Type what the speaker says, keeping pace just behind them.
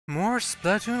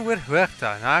Splatoon with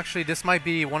Huerta. Now actually this might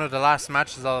be one of the last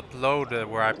matches I'll upload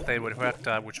where I played with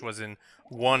Huerta, which was in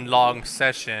one long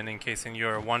session, in case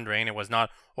you're wondering. It was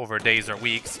not over days or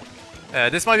weeks.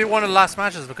 This might be one of the last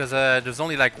matches because there's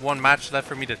only like one match left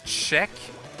for me to check,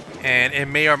 and it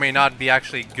may or may not be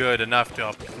actually good enough to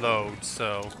upload,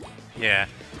 so yeah.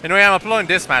 Anyway, I'm uploading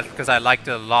this match because I liked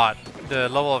it a lot. The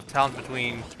level of talent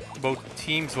between both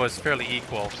teams was fairly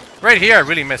equal. Right here, I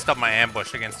really messed up my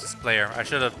ambush against this player. I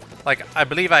should have, like, I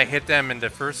believe I hit them in the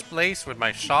first place with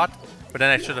my shot, but then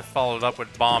I should have followed up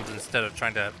with bombs instead of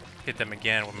trying to hit them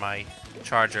again with my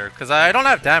charger. Because I don't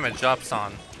have damage ups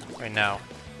on right now,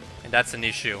 and that's an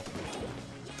issue.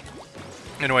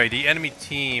 Anyway, the enemy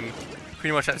team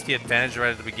pretty much has the advantage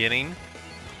right at the beginning.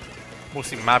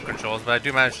 Mostly map controls, but I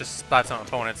do manage to splat some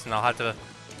opponents, and I'll have to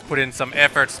put in some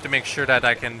efforts to make sure that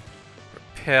I can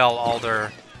repel all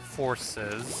their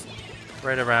forces.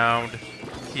 Right around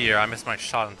here. I missed my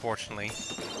shot, unfortunately.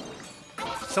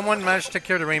 Someone managed to take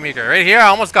care of the Rainmaker. Right here, I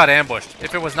almost got ambushed.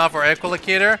 If it was not for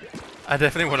Echolocator, I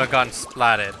definitely would have gotten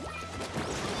splatted.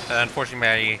 Unfortunately,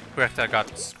 my Huerta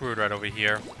got screwed right over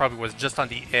here. Probably was just on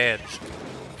the edge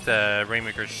of the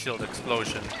Rainmaker's shield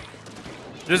explosion.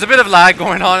 There's a bit of lag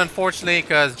going on, unfortunately,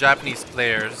 because Japanese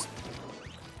players.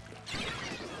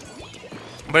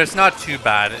 But it's not too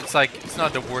bad. It's like, it's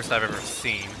not the worst I've ever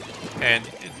seen. And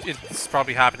it's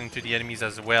probably happening to the enemies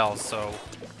as well, so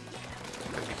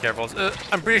gotta be careful.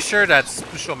 I'm pretty sure that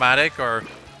Splatoon or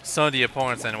some of the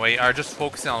opponents anyway are just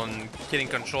focusing on getting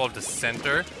control of the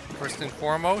center first and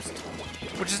foremost,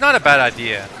 which is not a bad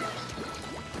idea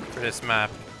for this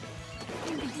map.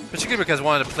 Particularly because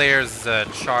one of the players is a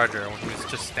charger, which was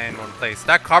just standing in one place.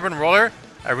 That carbon roller,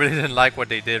 I really didn't like what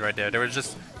they did right there. They were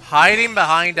just hiding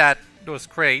behind those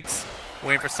crates,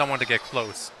 waiting for someone to get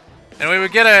close. Anyway, we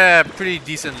get a pretty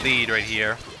decent lead right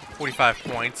here, 45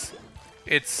 points.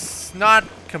 It's not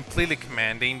completely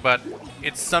commanding, but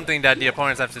it's something that the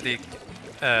opponents have to take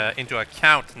into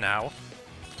account now.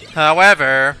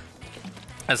 However,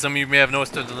 as some of you may have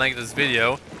noticed in the length of this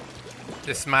video,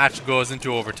 this match goes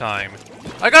into overtime.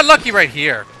 I got lucky right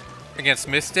here against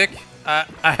Mystic.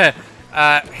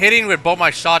 Hitting with both my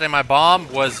shot and my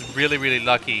bomb was really, really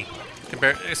lucky,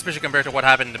 especially compared to what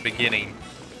happened in the beginning.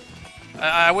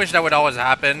 I wish that would always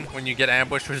happen when you get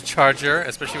ambushed with a charger,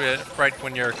 especially right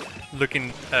when you're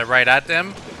looking right at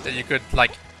them, that you could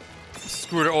like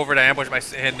screw over the ambush by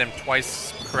hitting them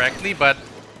twice correctly, but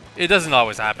it doesn't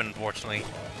always happen, unfortunately.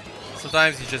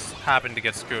 Sometimes you just happen to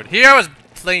get screwed. Here I was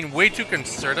playing way too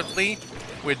conservatively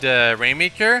with the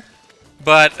Rainmaker,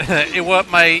 but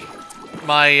my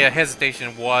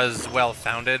hesitation was well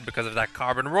founded because of that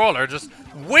carbon roller just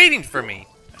waiting for me,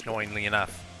 annoyingly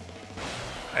enough.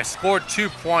 I scored 2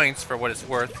 points for what it's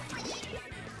worth.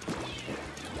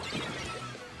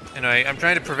 Anyway, I'm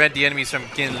trying to prevent the enemies from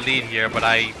getting the lead here, but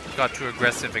I got too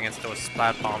aggressive against those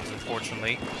splat bombs,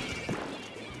 unfortunately.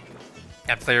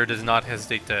 That player does not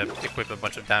hesitate to equip a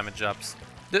bunch of damage ups.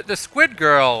 The Squid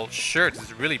Girl shirt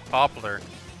is really popular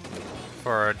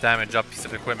for a damage up piece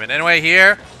of equipment. Anyway,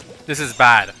 here, this is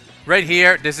bad. Right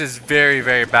here, this is very,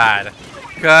 very bad.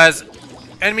 Because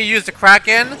enemy used the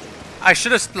Kraken, I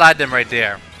should have splatted them right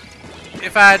there.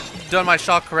 If I had done my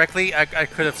shot correctly, I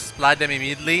could have splatted them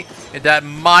immediately, and that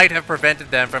might have prevented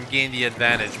them from gaining the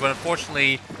advantage. But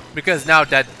unfortunately, because now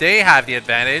that they have the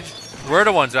advantage, we're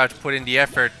the ones who have to put in the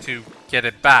effort to get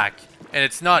it back. And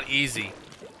it's not easy,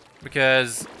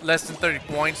 because less than 30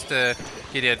 points to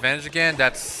get the advantage again,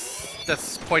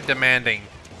 that's quite demanding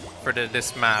for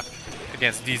this map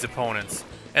against these opponents.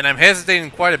 And I'm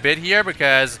hesitating quite a bit here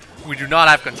because we do not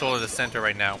have control of the center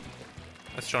right now.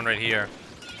 That's shown right here.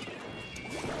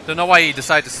 Don't know why he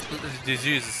decided to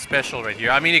use a special right here.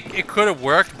 I mean, it could have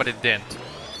worked, but it didn't.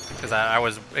 Because I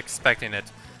was expecting it.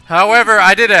 However,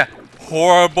 I did a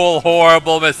horrible,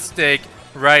 horrible mistake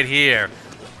right here.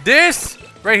 This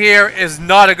right here is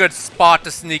not a good spot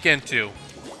to sneak into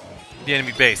the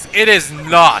enemy base. It is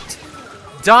not.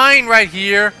 Dying right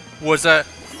here was a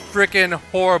freaking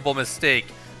horrible mistake,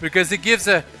 because it gives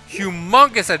a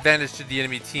humongous advantage to the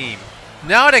enemy team.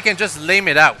 Now they can just lame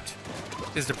it out,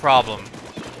 is the problem.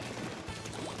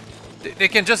 They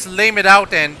can just lame it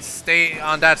out and stay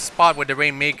on that spot with the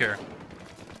Rainmaker.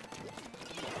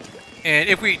 And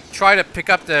if we try to pick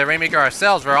up the Rainmaker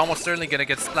ourselves, we're almost certainly going to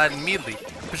get splatted immediately.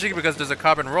 Particularly because there's a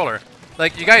carbon roller.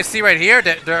 Like you guys see right here,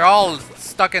 that they're all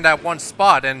stuck in that one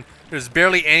spot, and there's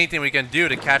barely anything we can do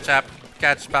to catch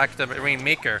back the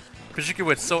Rainmaker.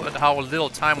 Particularly with how little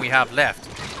time we have left.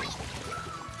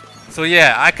 So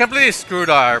yeah, I completely screwed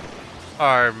our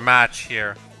match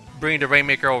here, bringing the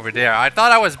Rainmaker over there. I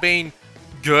thought I was being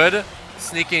good,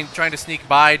 trying to sneak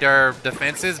by their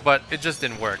defenses, but it just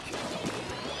didn't work.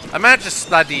 I managed to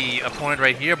splat the opponent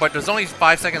right here, but there's only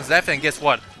 5 seconds left, and guess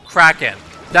what? Kraken.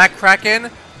 That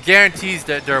Kraken guarantees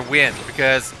their win,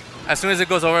 because as soon as it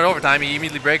goes over in overtime, he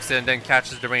immediately breaks it and then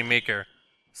catches the Rainmaker.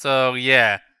 So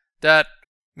yeah, that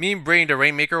me bringing the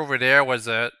Rainmaker over there was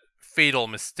a fatal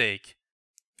mistake.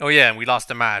 Oh yeah, and we lost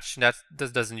the match.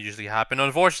 This doesn't usually happen.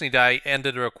 Unfortunately, I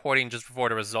ended the recording just before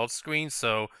the results screen,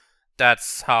 so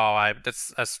that's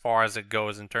as far as it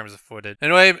goes in terms of footage.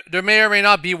 Anyway, there may or may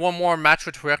not be one more match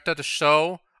with Huerta to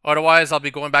show. Otherwise, I'll be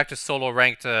going back to solo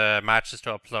ranked matches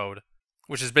to upload,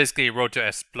 which is basically Road to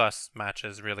S+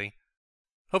 matches, really.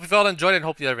 Hope you've all enjoyed it and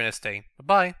hope you have a nice day.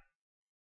 Bye-bye.